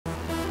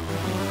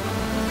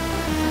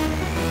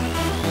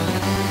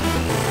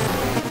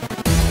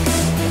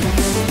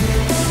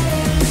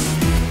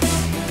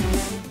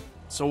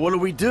So what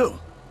do?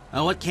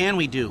 Oh, what can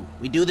we do?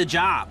 We do the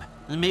job.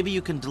 And maybe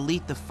you can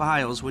delete the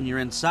files when you're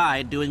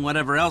inside doing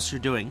whatever else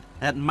you're doing.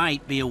 That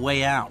might be a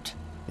way out.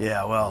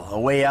 Yeah, well, a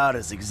way out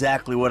is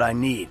exactly what I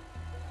need.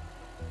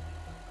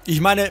 Ich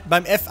meine,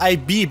 beim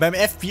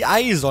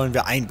FBI sollen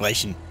wir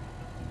einbrechen.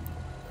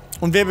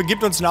 Und wer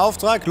begibt uns den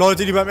Auftrag?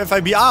 Leute, die beim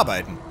FBI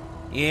arbeiten.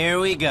 Here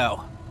we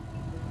go.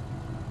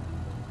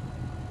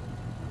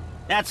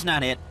 That's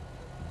not it.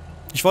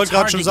 Ich wollte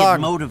gerade schon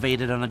sagen,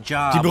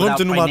 die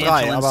berühmte Nummer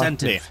 3, aber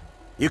nee.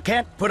 You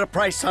can't put a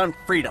price on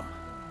freedom.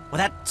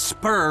 Well, that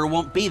spur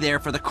won't be there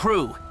for the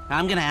crew.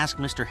 I'm gonna ask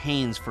Mr.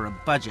 Haynes for a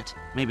budget.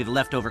 Maybe the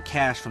leftover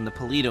cash from the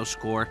Polito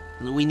score.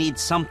 We need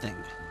something.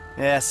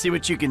 Yeah, see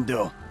what you can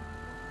do.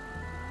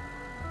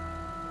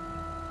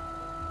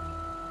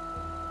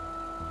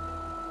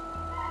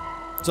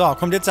 So,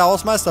 kommt jetzt der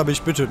Hausmeister, aber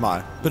ich bitte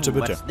mal. Bitte,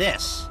 bitte. What's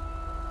this?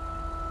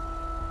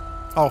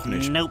 Auch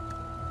nicht. Nope.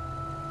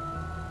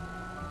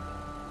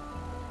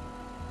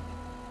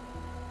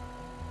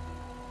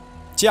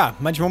 Tja,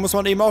 manchmal muss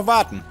man eben auch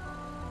warten.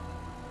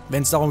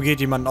 Wenn es darum geht,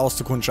 jemanden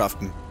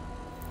auszukundschaften.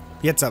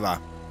 Jetzt aber.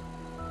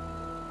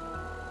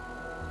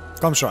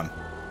 Komm schon.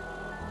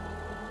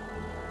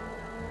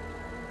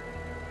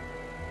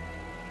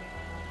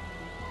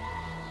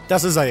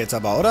 Das ist er jetzt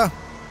aber, oder?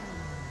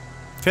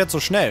 Fährt so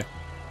schnell.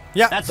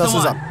 Ja, das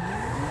ist er.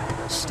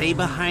 Stay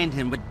behind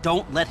him, but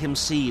don't let him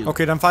see you.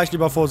 Okay, dann fahre ich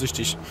lieber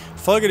vorsichtig.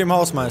 Folge dem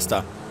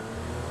Hausmeister.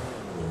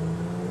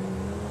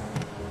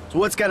 So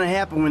what's gonna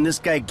happen when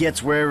this guy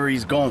gets wherever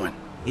he's going?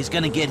 He's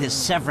gonna get his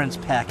severance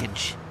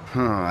package.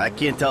 I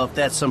can't tell if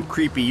that's some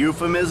creepy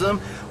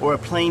euphemism or a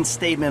plain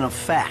statement of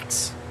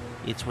facts.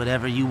 It's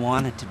whatever you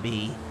want it to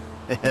be.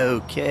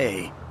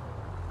 Okay.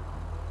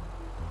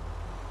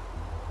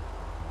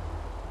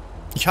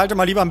 Ich halte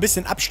mal lieber ein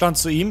bisschen Abstand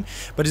zu ihm.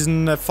 Bei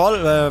diesen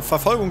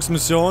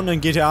Verfolgungsmissionen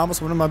in GTA muss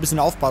man immer ein bisschen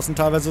aufpassen.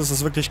 Teilweise ist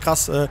es wirklich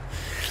krass,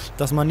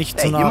 dass man nicht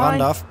zu nah ran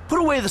darf. Put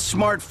away the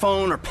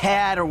smartphone or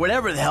pad or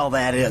whatever the hell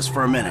that is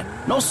for a minute.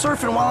 No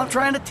surfing while I'm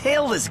trying to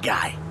tail this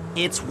guy.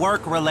 It's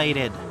work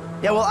related.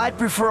 Yeah, well, I'd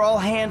prefer all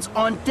hands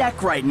on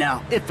deck right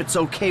now, if it's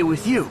okay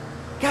with you.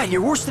 God,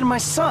 you're worse than my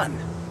son.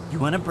 You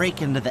want to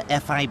break into the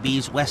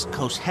FIB's West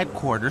Coast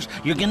headquarters,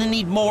 you're gonna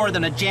need more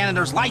than a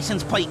janitor's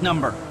license plate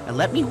number. And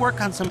let me work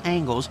on some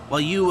angles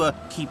while you,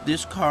 keep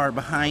this car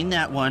behind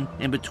that one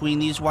and between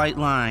these white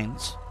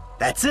lines.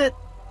 That's it.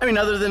 I mean,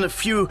 other than a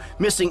few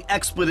missing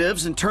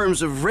expletives in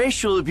terms of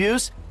racial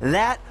abuse,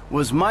 that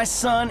was my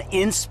son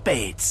in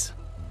spades.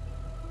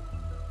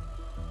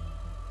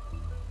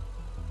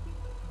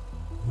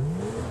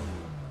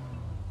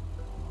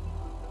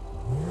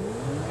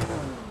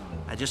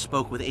 I just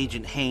spoke with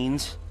Agent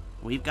Haynes.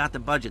 We've got the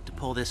budget to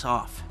pull this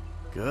off.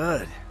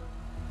 Good.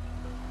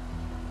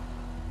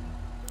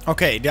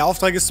 Okay, der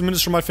Auftrag ist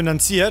zumindest schon mal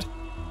finanziert.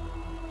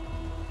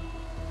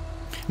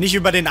 Nicht wie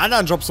bei den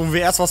anderen Jobs, wo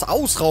wir erst was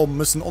ausrauben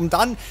müssen, um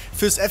dann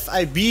fürs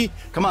FIB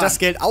das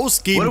Geld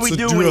ausgeben zu dürfen.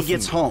 What do we do when he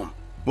gets home?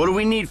 What do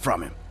we need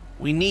from him?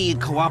 We need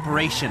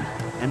cooperation,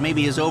 and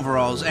maybe his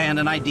overalls and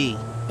an ID.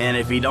 And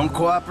if he don't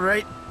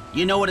cooperate?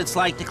 You know what it's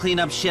like to clean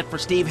up shit for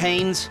Steve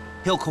Haynes?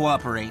 He'll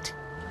cooperate.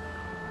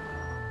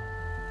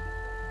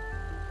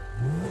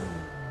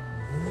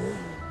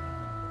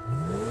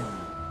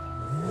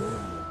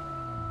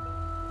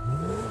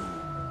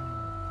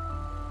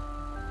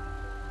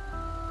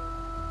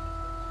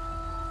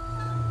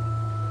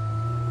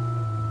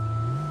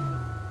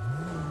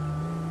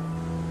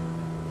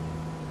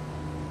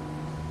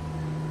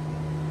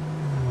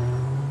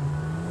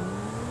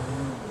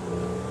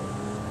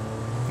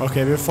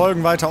 Okay, wir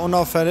folgen weiter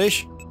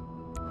unauffällig.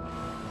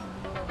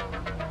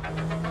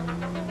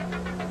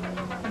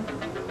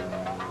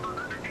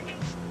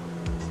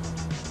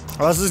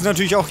 Aber es ist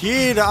natürlich auch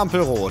jede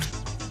Ampel rot.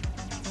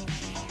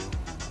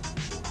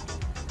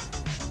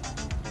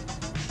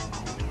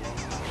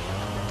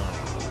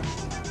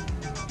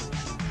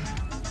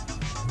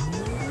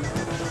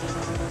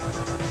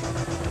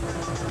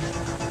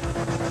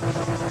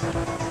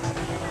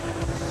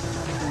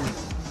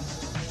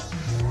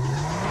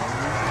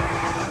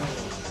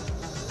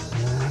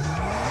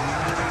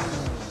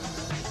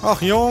 Ach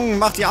Jung,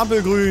 mach die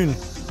Ampel grün.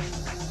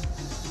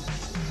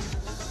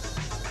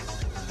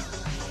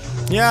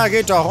 Ja,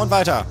 geht doch. Und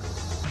weiter.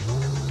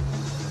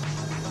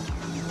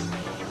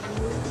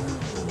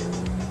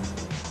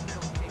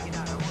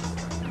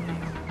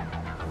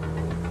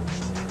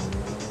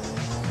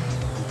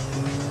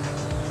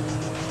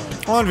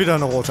 Und wieder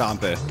eine rote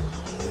Ampel.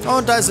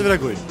 Und da ist sie wieder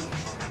grün.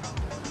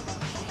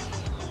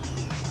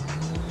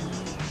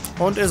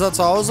 Und ist er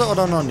zu Hause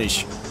oder noch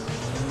nicht?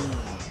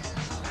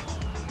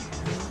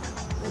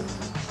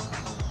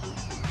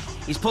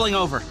 He's pulling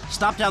over.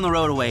 Stop down the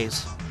road a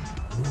ways.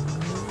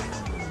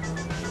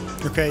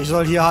 Okay, ich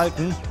soll hier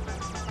halten.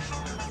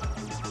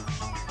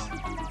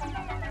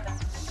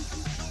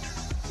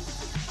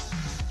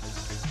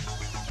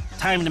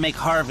 Time to make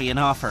Harvey an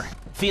offer.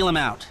 Feel him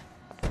out.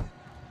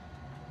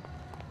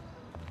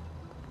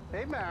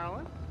 Hey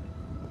Marilyn,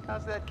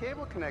 how's that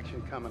cable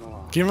connection coming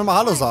along? Gehen wir mal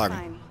Hallo sagen.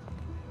 Fine.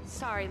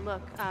 Sorry,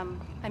 look,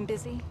 I'm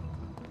busy.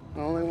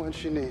 Only when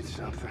she needs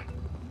something.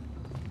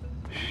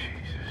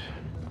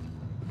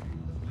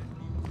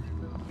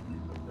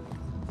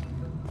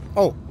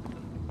 Oh.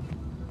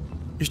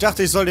 Ich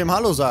dachte, ich soll dem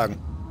Hallo sagen.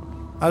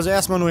 Also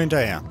erstmal nur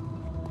hinterher.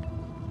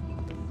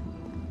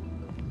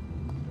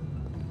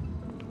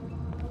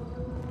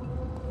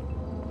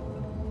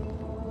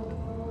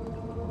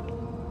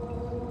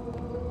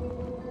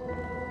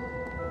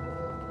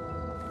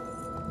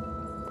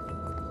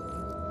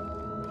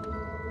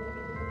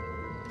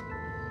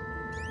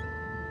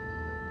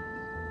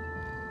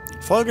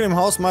 Folge dem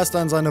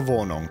Hausmeister in seine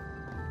Wohnung.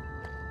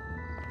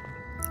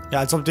 Ja,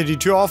 als ob der die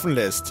Tür offen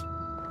lässt.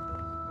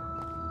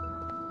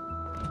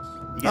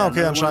 Ah,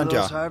 okay, anscheinend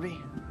ja.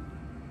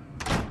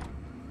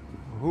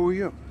 Who are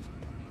you?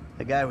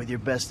 The guy with your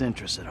best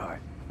interests at heart.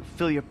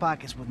 Fill your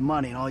pockets with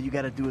money and all you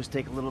gotta do is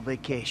take a little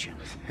vacation.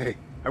 Hey,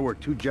 I work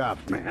 2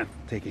 jobs, man.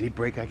 Take any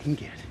break I can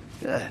get.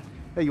 Good.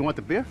 Hey, you want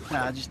the beer?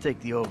 Nah, just take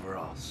the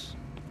overalls.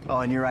 Oh,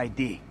 and your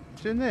ID.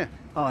 It's in there.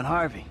 Oh, and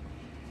Harvey.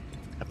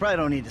 I probably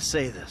don't need to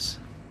say this.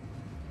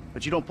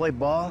 But you don't play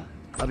ball,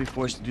 I'll be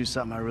forced to do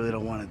something I really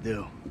don't want to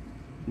do.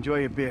 Enjoy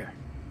your beer.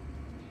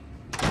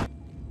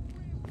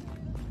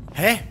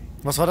 Hä?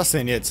 Was war das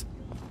denn jetzt?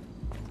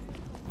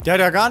 Der hat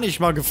ja gar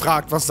nicht mal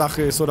gefragt, was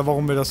Sache ist oder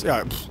warum wir das...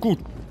 Ja, gut.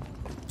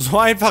 So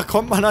einfach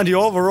kommt man an die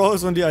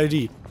Overalls und die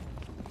ID.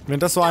 Wenn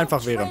das so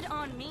einfach wäre.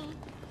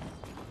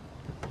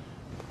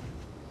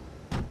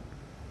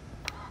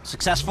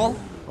 Successful?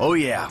 Oh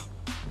yeah.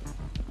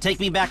 Take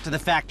me back to the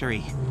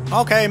factory.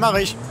 Okay, mach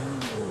ich.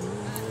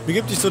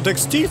 Begib dich zur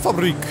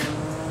Textilfabrik.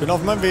 Bin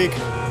auf meinem Weg.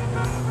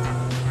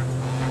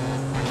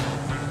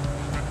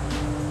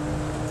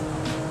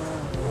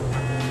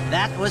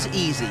 That was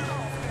easy.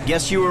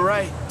 Guess you were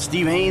right.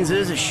 Steve Haynes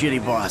is a shitty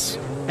boss.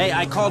 Hey,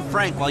 I called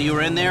Frank while you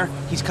were in there.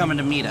 He's coming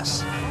to meet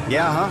us.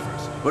 Yeah, huh?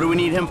 What do we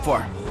need him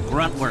for?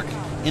 Grunt work.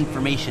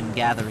 Information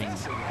gathering.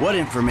 What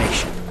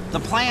information? The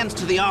plans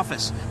to the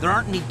office. There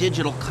aren't any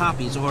digital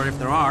copies, or if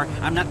there are,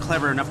 I'm not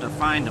clever enough to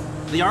find them.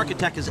 The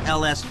architect is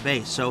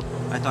LS-based, so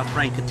I thought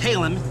Frank could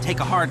tail him and take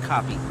a hard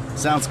copy.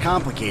 Sounds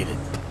complicated.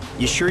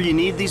 You sure you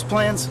need these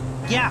plans?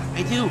 Yeah,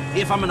 I do.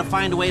 If I'm gonna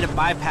find a way to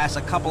bypass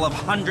a couple of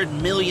 $100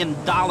 million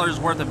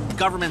worth of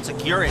government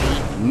security.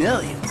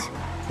 Millions?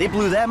 They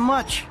blew that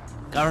much?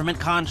 Government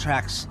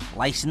contracts.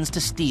 License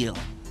to steal.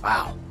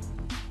 Wow.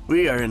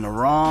 We are in the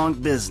wrong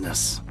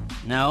business.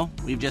 No,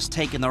 we've just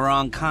taken the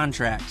wrong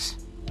contracts.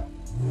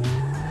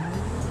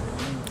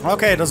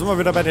 Okay, da sind wir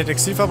wieder bei der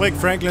Textilfabrik.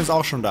 Franklin ist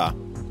auch schon da.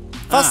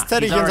 Fast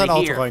hätte ich in sein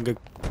Auto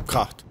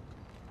reingekracht.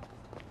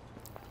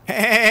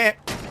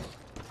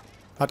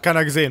 Hat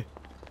keiner gesehen.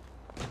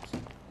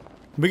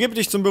 Begib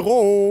dich zum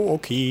Büro.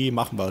 Okay,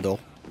 machen wir doch.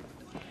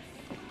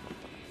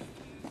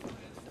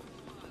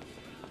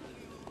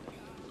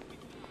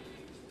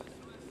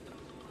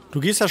 Du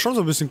gehst ja schon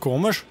so ein bisschen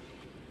komisch.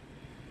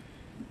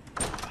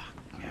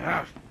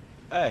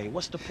 Hey,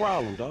 what's the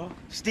problem, dog?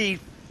 Steve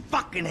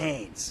fucking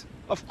Haynes.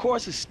 Of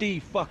course it's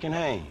Steve fucking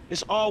Haynes.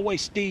 It's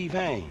always Steve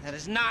Haynes. That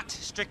is not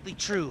strictly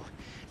true.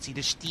 It's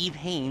either Steve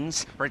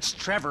Haynes, or it's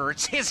Trevor, or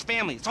it's his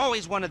family. It's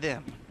always one of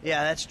them.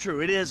 Yeah, that's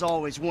true. It is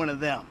always one of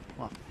them.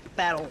 Well,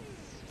 fat old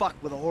fuck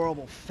with a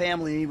horrible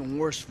family and even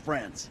worse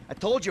friends. I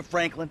told you,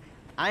 Franklin,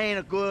 I ain't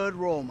a good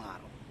role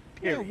model.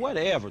 Yeah,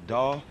 whatever,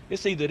 dawg.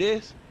 It's either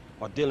this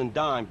or dealing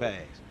dime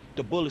bags.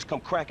 The bullets come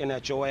cracking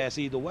at your ass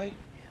either way.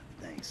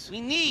 Yeah, thanks.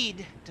 We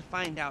need to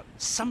find out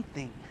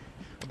something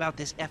about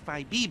this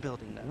FIB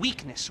building, a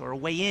weakness or a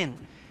way in.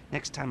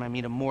 Next time I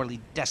meet a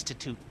morally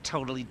destitute,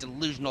 totally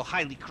delusional,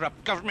 highly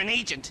corrupt government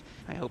agent,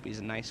 I hope he's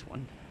a nice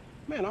one.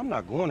 Man, I'm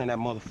not going in that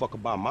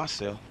motherfucker by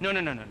myself. No.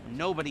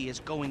 Nobody is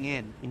going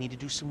in. We need to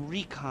do some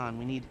recon.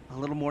 We need a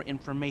little more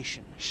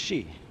information.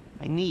 Shit.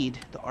 I need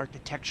the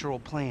architectural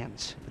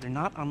plans, but they're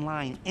not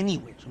online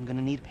anywhere, so I'm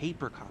gonna need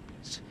paper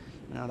copies.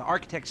 Now, the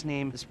architect's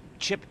name is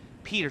Chip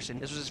Peterson.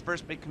 This was his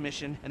first big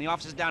commission, and the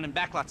office is down in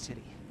Backlot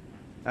City.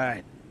 All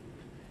right.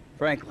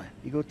 Franklin,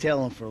 you go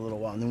tell him for a little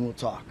while, and then we'll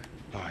talk.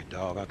 All right,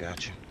 dog, I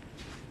got you.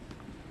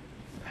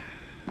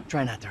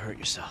 Try not to hurt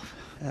yourself.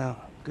 Oh,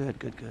 good.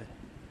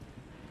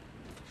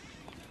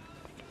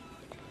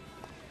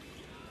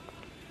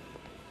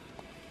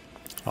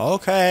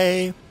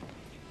 Okay.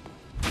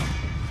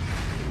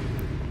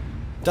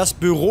 Das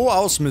Büro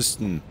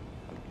ausmisten.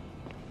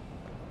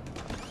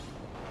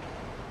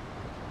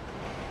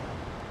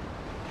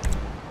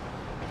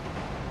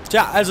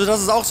 Tja, also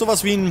das ist auch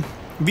sowas wie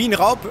ein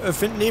Raub,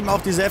 finden eben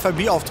auch diese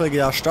FIB-Aufträge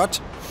ja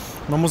statt.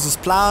 Man muss es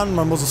planen,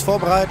 man muss es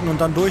vorbereiten und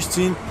dann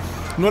durchziehen.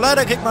 Nur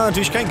leider kriegt man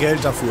natürlich kein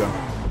Geld dafür.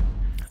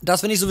 Das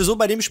finde ich sowieso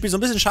bei dem Spiel so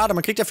ein bisschen schade.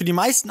 Man kriegt ja für die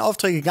meisten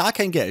Aufträge gar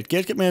kein Geld.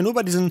 Geld kriegt man ja nur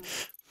bei diesen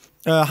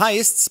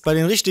Heists, bei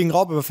den richtigen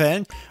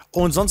Raubüberfällen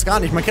und sonst gar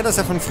nicht. Man kennt das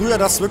ja von früher,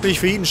 dass wirklich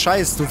für jeden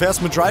Scheiß. Du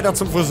fährst mit Ryder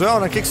zum Friseur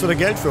und dann kriegst du da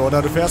Geld für.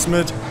 Oder du fährst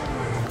mit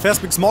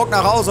Smoke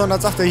nach Hause und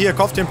dann sagt er, hier,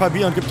 kauf dir ein paar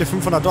Bier und gib dir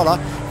 $500.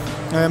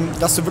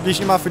 Dass du wirklich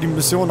immer für die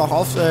Mission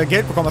auch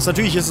Geld bekommst.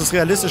 Natürlich ist es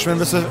realistisch, wenn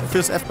wir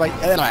fürs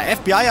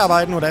FBI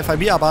arbeiten oder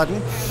FIB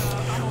arbeiten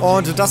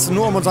Und das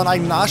nur, um unseren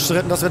eigenen Arsch zu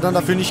retten, dass wir dann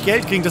dafür nicht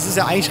Geld kriegen, das ist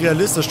ja eigentlich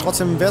realistisch.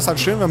 Trotzdem wäre es halt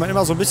schön, wenn man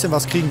immer so ein bisschen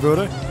was kriegen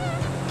würde.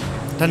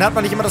 Dann hat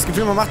man nicht immer das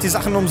Gefühl, man macht die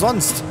Sachen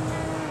umsonst.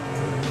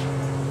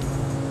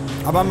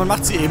 Aber man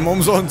macht sie eben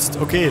umsonst.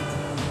 Okay.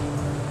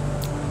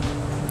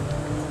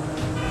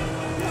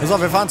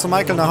 So, wir fahren zu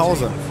Michael nach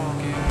Hause.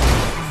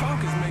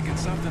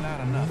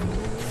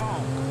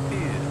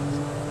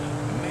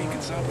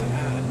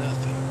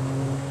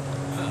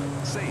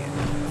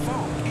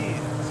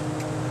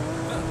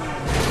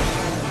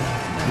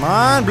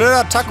 Mann,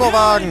 blöder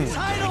Taco-Wagen.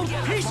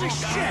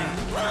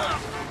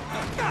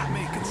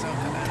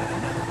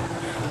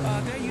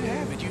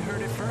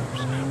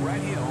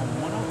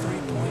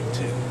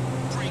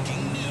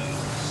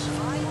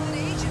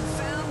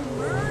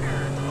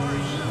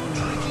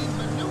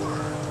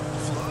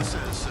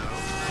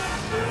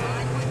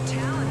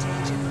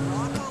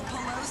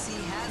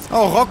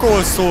 Oh, Rocco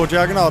ist tot.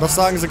 Ja, genau. Das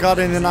sagen sie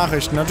gerade in den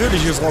Nachrichten.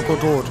 Natürlich ist Rocco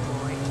tot.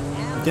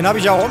 Den habe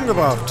ich ja auch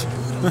umgebracht.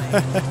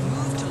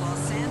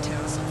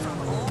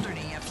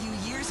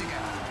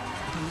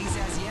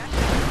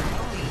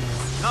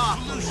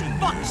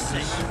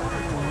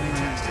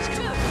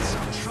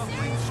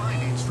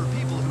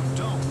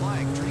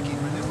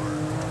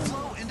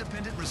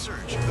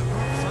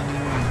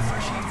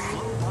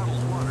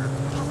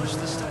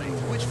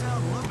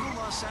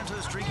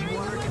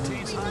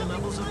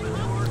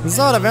 So,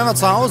 da wären wir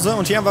zu Hause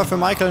und hier haben wir für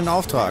Michael einen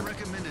Auftrag.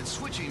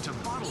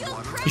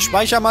 Ich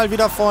speichere mal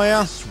wieder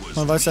vorher.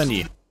 Man weiß ja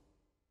nie.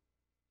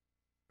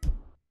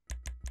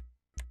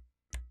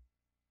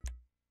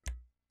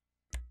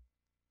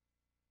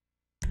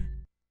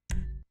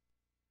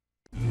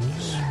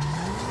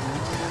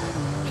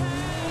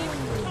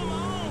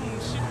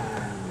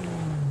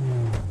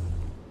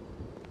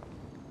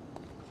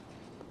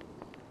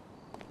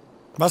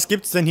 Was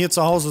gibt's denn hier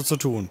zu Hause zu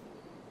tun?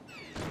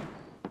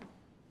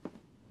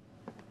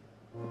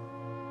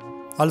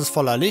 Alles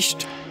voller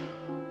Licht.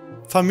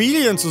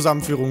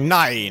 Familienzusammenführung.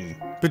 Nein,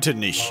 bitte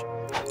nicht.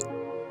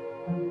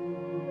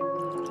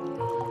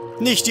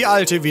 Nicht die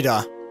alte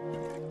wieder.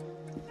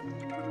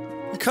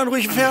 Ich kann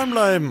ruhig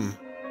fernbleiben.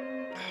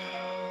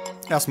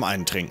 Erstmal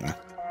einen trinken.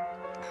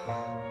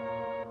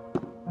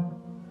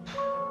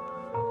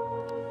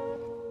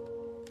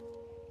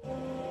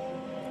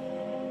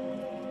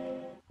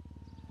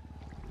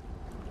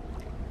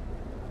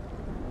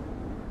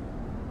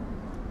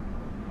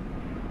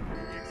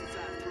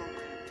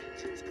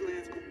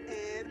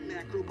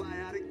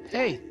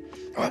 Hey.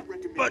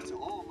 But...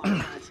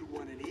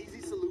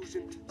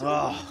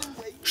 oh.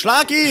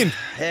 Schlag ihn!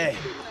 Hey.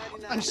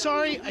 I'm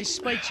sorry I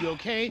spiked you,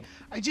 okay?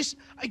 I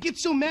get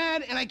so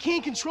mad and I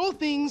can't control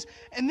things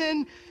and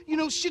then, you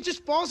know, shit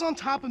just falls on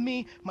top of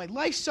me. My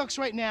life sucks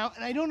right now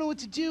and I don't know what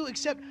to do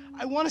except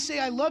I want to say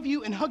I love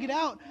you and hug it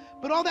out.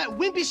 But all that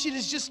wimpy shit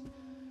is just,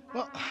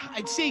 well,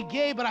 I'd say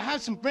gay, but I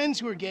have some friends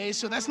who are gay,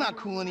 so that's not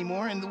cool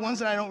anymore. And the ones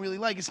that I don't really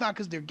like, it's not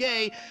because they're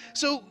gay.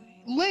 So...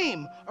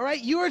 lame, all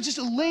right? You are just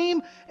a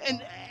lame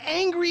and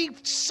angry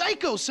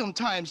psycho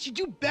sometimes. You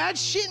do bad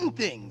shit and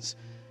things.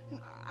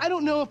 I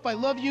don't know if I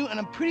love you, and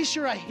I'm pretty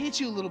sure I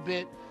hate you a little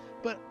bit,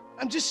 but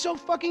I'm just so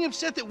fucking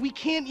upset that we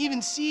can't even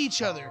see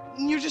each other.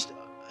 And you're just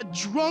a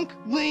drunk,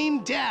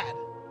 lame dad.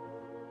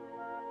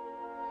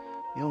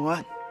 You know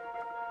what?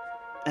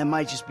 That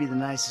might just be the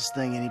nicest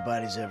thing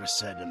anybody's ever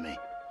said to me.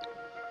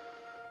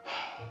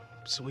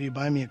 So will you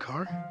buy me a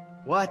car?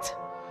 What?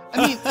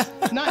 I mean,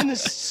 not in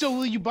this so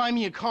will you buy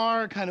me a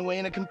car kind of way,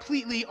 in a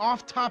completely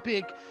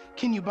off-topic,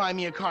 can you buy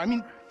me a car? I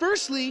mean,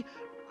 firstly,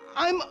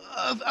 I'm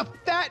a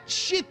fat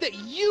shit that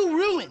you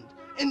ruined.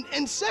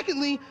 And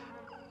secondly,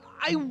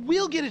 I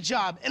will get a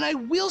job, and I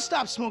will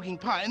stop smoking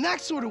pot, in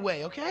that sort of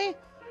way, okay?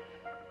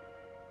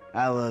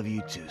 I love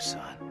you too,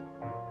 son.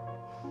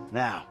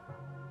 Now,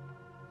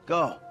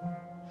 go.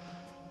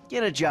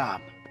 Get a job,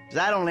 because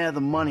I don't have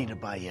the money to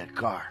buy you a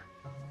car.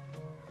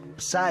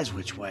 Besides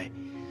which way,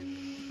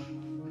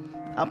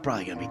 I'm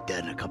probably gonna be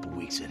dead in a couple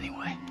weeks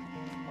anyway.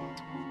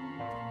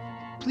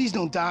 Please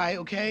don't die,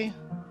 okay?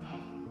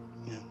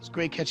 Yeah, it's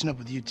great catching up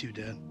with you too,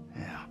 Dad.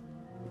 Yeah.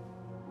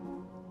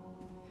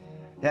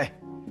 Hey,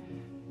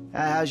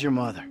 how's your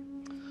mother?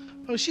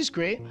 Oh, she's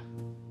great.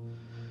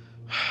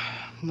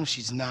 No,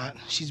 she's not.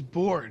 She's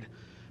bored.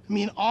 I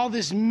mean, all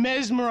this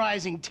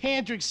mesmerizing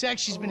tantric sex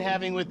she's been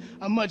having with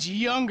a much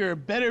younger,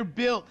 better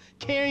built,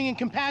 caring and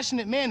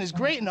compassionate man is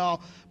great and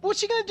all, but what's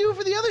she gonna do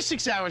for the other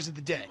 6 hours of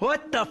the day?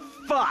 What the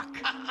fuck?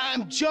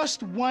 I'm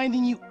just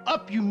winding you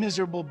up, you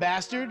miserable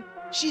bastard.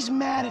 She's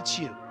mad at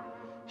you.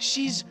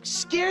 She's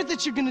scared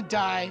that you're gonna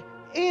die,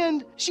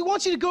 and she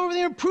wants you to go over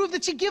there and prove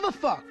that you give a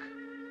fuck.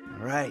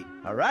 All right.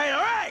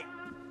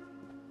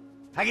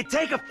 I can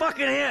take a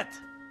fucking hint.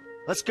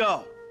 Let's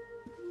go.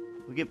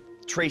 We'll get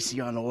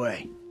Tracy on the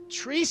way.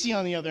 Tracy,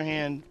 on the other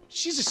hand,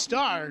 she's a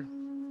star.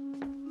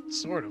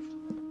 Sort of.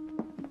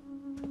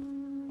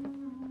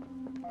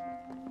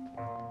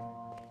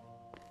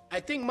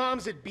 I think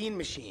Mom's at Bean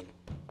Machine.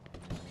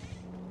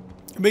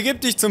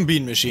 Begib dich zum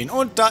Bean Machine.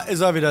 Und da ist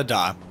er wieder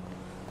da.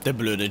 Der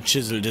blöde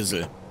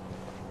Chiseldissel.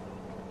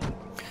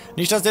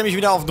 Nicht, dass der mich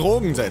wieder auf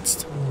Drogen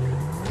setzt.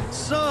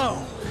 So,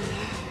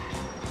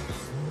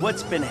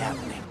 what's been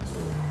happening?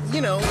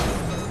 You know,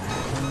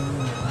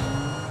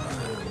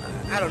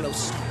 I don't know,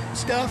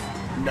 stuff?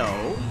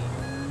 No,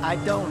 I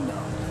don't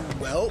know.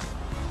 Well,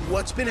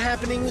 what's been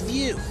happening with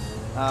you?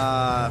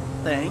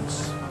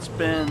 Thanks.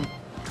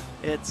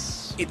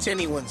 It's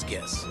anyone's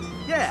guess.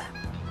 Yeah.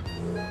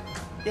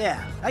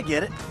 Yeah, I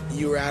get it.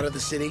 You were out of the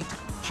city?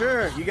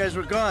 Sure, you guys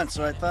were gone,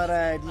 so I thought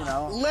I'd,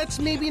 Let's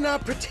maybe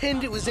not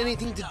pretend it was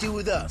anything to do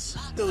with us.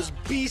 Those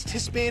beast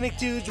Hispanic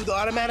dudes with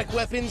automatic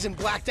weapons and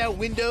blacked out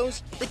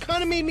windows, they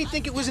kind of made me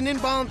think it was an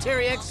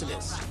involuntary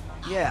exodus.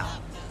 Yeah,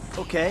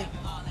 okay.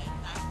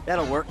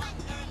 That'll work.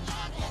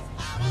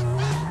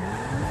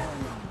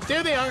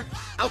 There they are,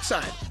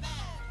 outside.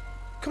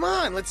 Come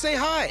on, let's say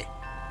hi.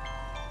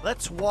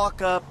 Let's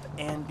walk up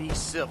and be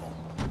civil.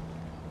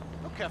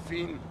 No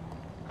caffeine.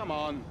 Come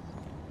on.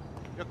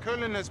 Your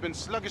colon has been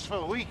sluggish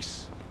for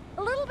weeks.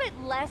 A little bit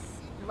less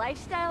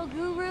lifestyle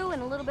guru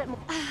and a little bit more...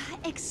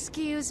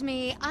 excuse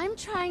me, I'm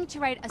trying to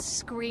write a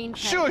screenplay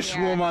Shush,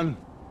 here. woman.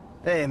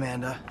 Hey,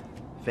 Amanda.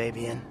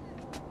 Fabian.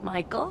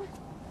 Michael?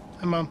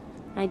 Hi, Mom.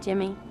 Hi,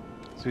 Jimmy.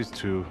 These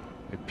two,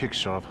 a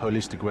picture of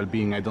holistic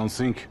well-being, I don't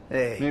think.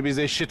 Hey. Maybe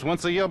they shit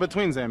once a year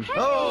between them. Hey,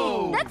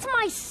 Oh! that's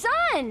my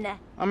son!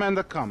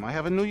 Amanda, come. I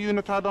have a new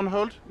unitard on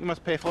hold. You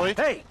must pay for it.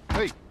 Hey,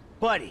 Hey.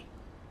 buddy.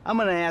 I'm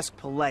gonna ask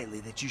politely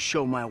that you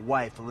show my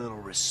wife a little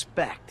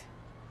respect.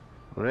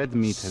 Red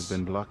meat has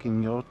been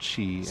blocking your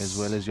chi as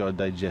well as your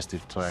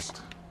digestive tract.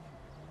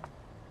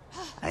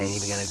 I ain't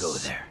even gonna go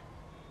there.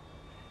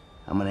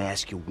 I'm gonna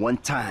ask you one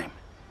time,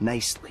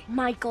 nicely.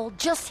 Michael,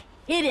 just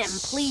hit him,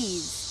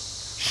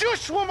 please.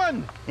 Shush,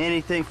 woman!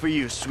 Anything for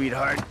you,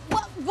 sweetheart.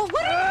 What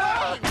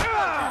are you doing?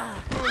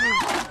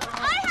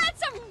 I had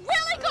some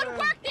really good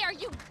work there,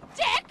 you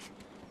dick!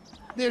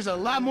 There's a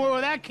lot more where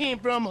that came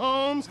from,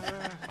 Holmes.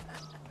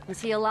 Is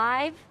he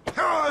alive?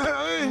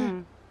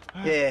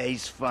 Yeah,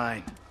 he's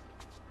fine.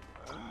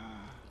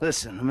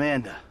 Listen,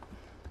 Amanda.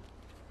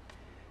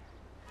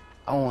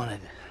 I've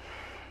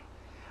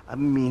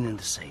been meaning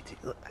to say to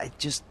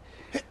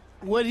you,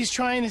 What he's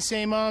trying to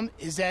say, Mom,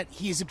 is that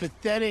he's a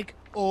pathetic,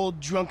 old,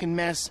 drunken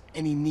mess,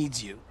 and he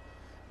needs you.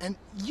 And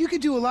you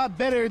could do a lot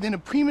better than a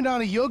prima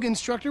donna yoga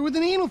instructor with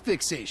an anal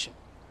fixation.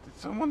 Did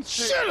someone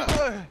say... Shut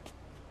up!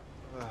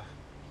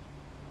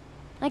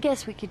 I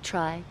guess we could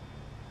try.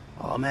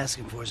 all I'm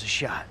asking for is a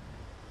shot.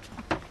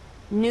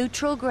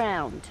 Neutral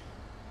ground.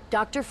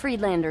 Dr.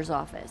 Friedlander's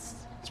office.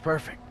 It's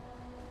perfect.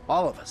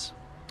 All of us.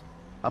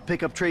 I'll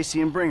pick up Tracy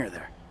and bring her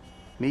there.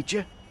 Meet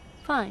you?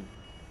 Fine.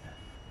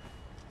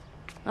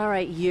 All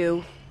right,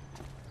 you.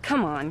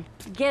 Come on.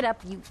 Get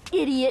up, you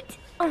idiot.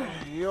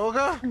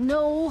 Yoga?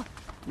 No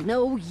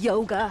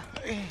yoga.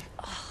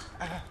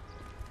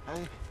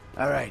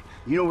 All right.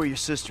 You know where your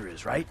sister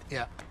is, right?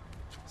 Yeah.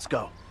 Let's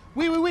go.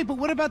 Wait, but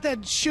what about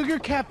that sugar,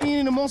 caffeine,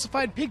 and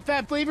emulsified pig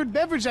fat flavored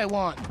beverage I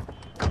want?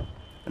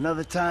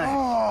 Another time.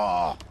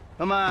 Oh!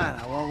 Come on,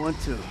 I want one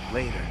too.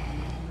 Later.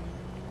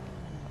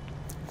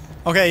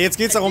 Okay, jetzt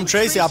geht's darum,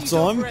 Tracy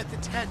abzuholen. Over at the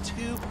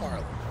tattoo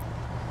parlor.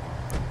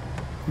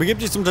 Begib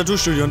dich zum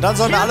Tattoo-Studio und dann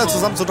sollen wir alle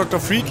zusammen zu Dr.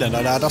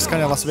 Friedlander. Ja, das kann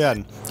ja was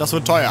werden. Das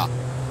wird teuer.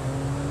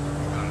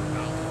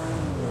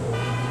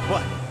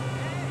 What?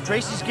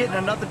 Tracy's getting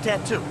another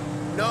tattoo.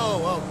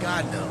 No, oh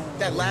God, no.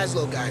 That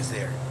Laszlo guy's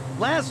there.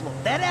 Laszlo,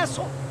 that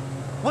asshole.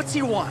 What's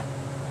he want?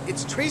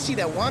 It's Tracy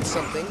that wants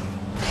something.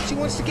 She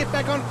wants to get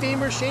back on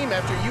Fame or Shame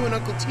after you and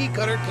Uncle T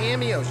cut her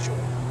cameo short.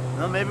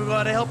 Well, maybe we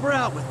ought to help her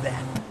out with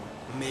that.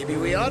 Maybe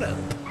we oughta.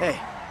 Hey,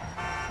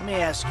 let me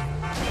ask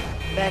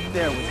you. Back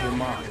there with your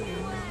mom.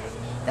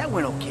 That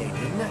went okay,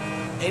 didn't it?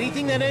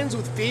 Anything that ends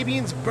with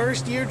Fabian's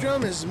burst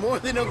eardrum is more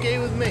than okay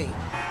with me.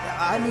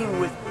 I mean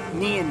with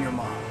me and your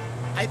mom.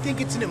 I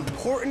think it's an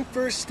important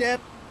first step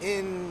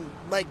in,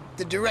 like,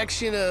 the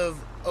direction of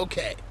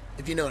okay,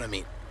 if you know what I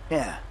mean.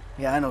 Yeah,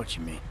 I know what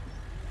you mean.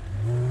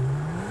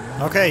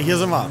 Okay, hier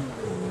sind wir.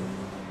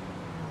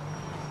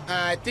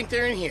 I think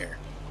they're in here.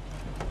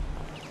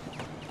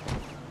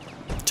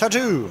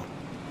 Tattoo.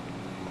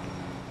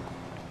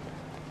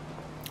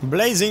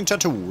 Blazing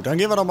Tattoo. Dann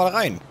gehen wir doch mal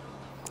rein.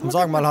 Und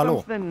sagen mal Hallo.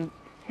 Something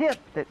hip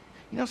that,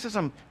 says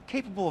I'm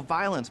capable of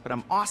violence, but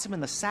I'm awesome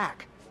in the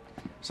sack.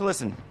 So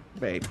listen,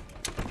 babe,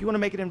 if you want to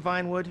make it in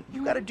Vinewood,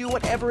 you got to do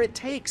whatever it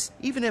takes.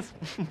 Even if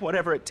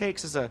whatever it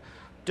takes is a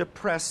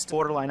depressed,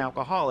 borderline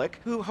alcoholic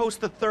who hosts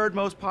the third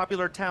most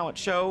popular talent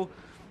show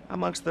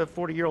amongst the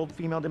 40-year-old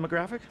female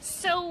demographic.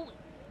 So,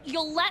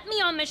 you'll let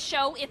me on the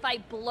show if I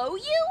blow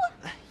you?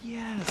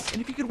 Yes,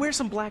 and if you could wear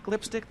some black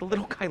lipstick, the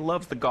little guy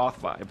loves the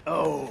goth vibe.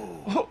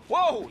 Oh.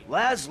 Whoa!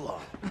 Laszlo.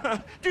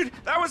 Dude,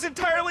 that was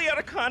entirely out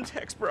of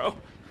context, bro.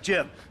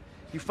 Jim,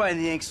 you find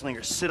the ink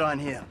slinger, sit on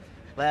him.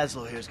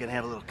 Laszlo here's gonna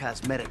have a little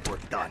cosmetic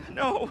work done.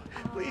 No,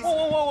 please.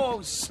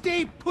 Whoa,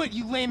 stay put,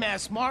 you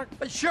lame-ass Mark.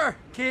 Sure,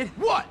 kid.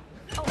 What?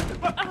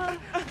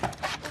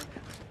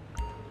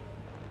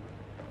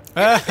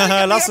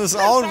 Lass uns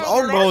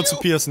Augenbrauen zu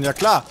piercen, ja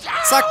klar.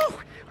 Zack.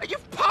 Are you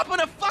popping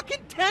a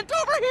fucking tent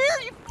over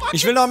here? You fucking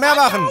Ich will noch mehr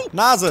machen. psycho?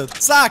 Nase.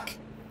 Zack.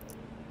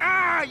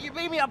 Ah, you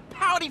made me a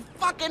pouty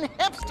fucking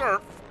hipster.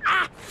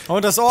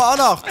 Und das Ohr auch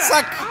noch.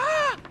 Zack.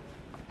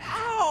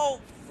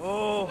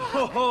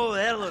 Oh,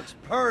 that looks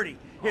pretty.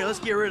 Here, let's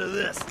get rid of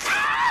this.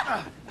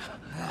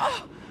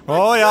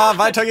 Oh ja,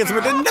 weiter geht's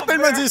mit den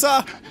Nippeln, mein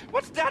Süßer.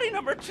 What's Daddy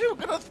number 2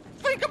 gonna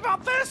think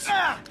about this?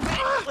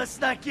 Let's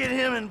not get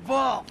him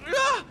involved.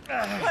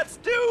 Let's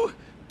do...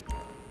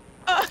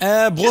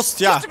 Brust,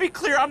 ja. Just to be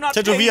clear, I'm not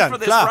paying Tätowieren, for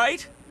this, klar.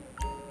 right?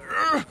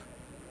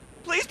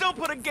 Please don't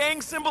put a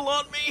gang symbol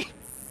on me.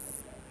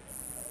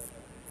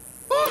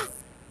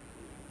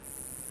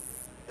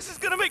 This is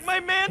gonna make my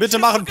man. Bitte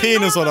mach einen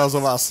Penis oder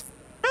sowas.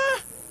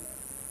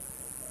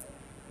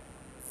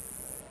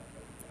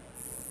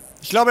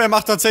 Ich glaube, er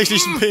macht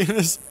tatsächlich einen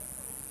Penis.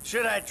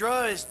 Should I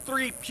draw his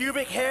 3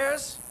 pubic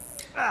hairs?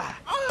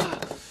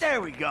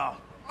 There we go.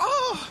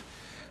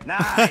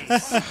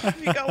 Nice.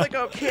 You got like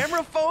a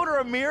camera phone or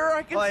a mirror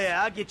I can... Oh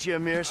yeah, I'll get you a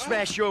mirror.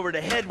 Smash you over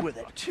the head with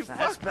it.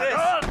 Fuck better.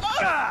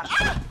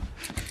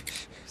 this.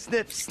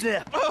 Snip,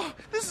 snip. Oh,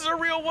 this is a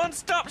real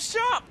one-stop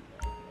shop.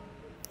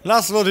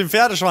 Lass nur den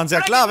Pferdeschwanz.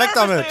 Ja klar, weg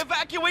damit.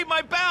 Evacuate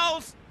my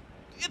bowels.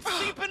 It's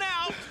seeping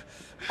out.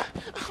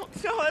 Oh,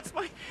 no, that's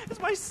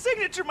my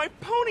signature, my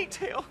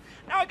ponytail.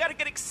 Now I gotta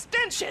get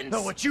extensions.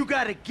 No, what you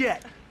gotta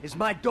get is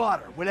my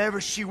daughter,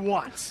 whatever she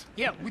wants.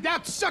 Yeah,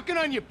 without sucking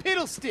on your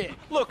piddle stick.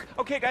 Look,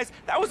 okay, guys,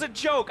 that was a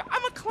joke.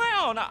 I'm a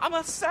clown. I'm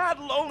a sad,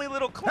 lonely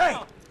little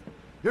clown. Hey,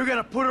 you're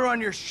gonna put her on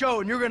your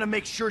show, and you're gonna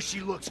make sure she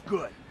looks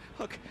good.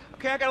 Look,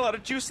 okay, I got a lot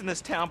of juice in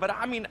this town, but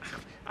I mean,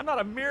 I'm not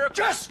a miracle.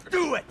 Just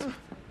do it!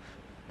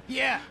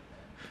 Yeah.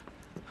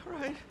 All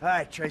right. All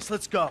right, Trace,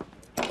 let's go.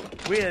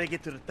 We gotta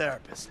get to the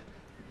therapist.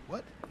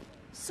 What?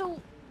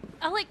 So,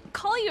 I'll like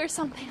call you or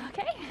something,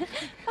 okay?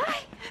 Bye.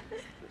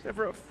 There's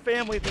ever a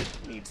family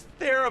that needs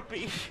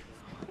therapy.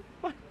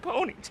 My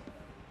ponytail.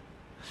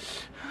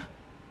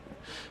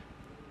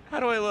 How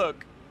do I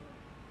look?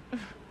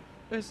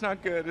 It's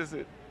not good, is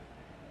it?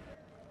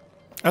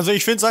 Also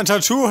ich finde sein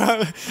Tattoo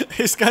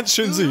ist ganz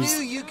schön Who süß.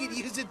 knew you could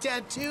use a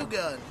tattoo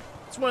gun?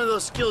 It's one of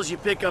those skills you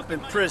pick up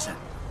in prison.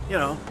 You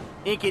know,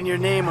 inking your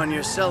name on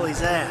your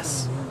Sully's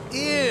ass.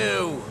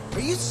 Ew. Are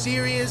you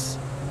serious?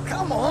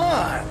 Come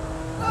on.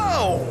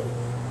 No.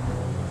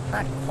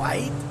 Not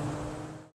quite.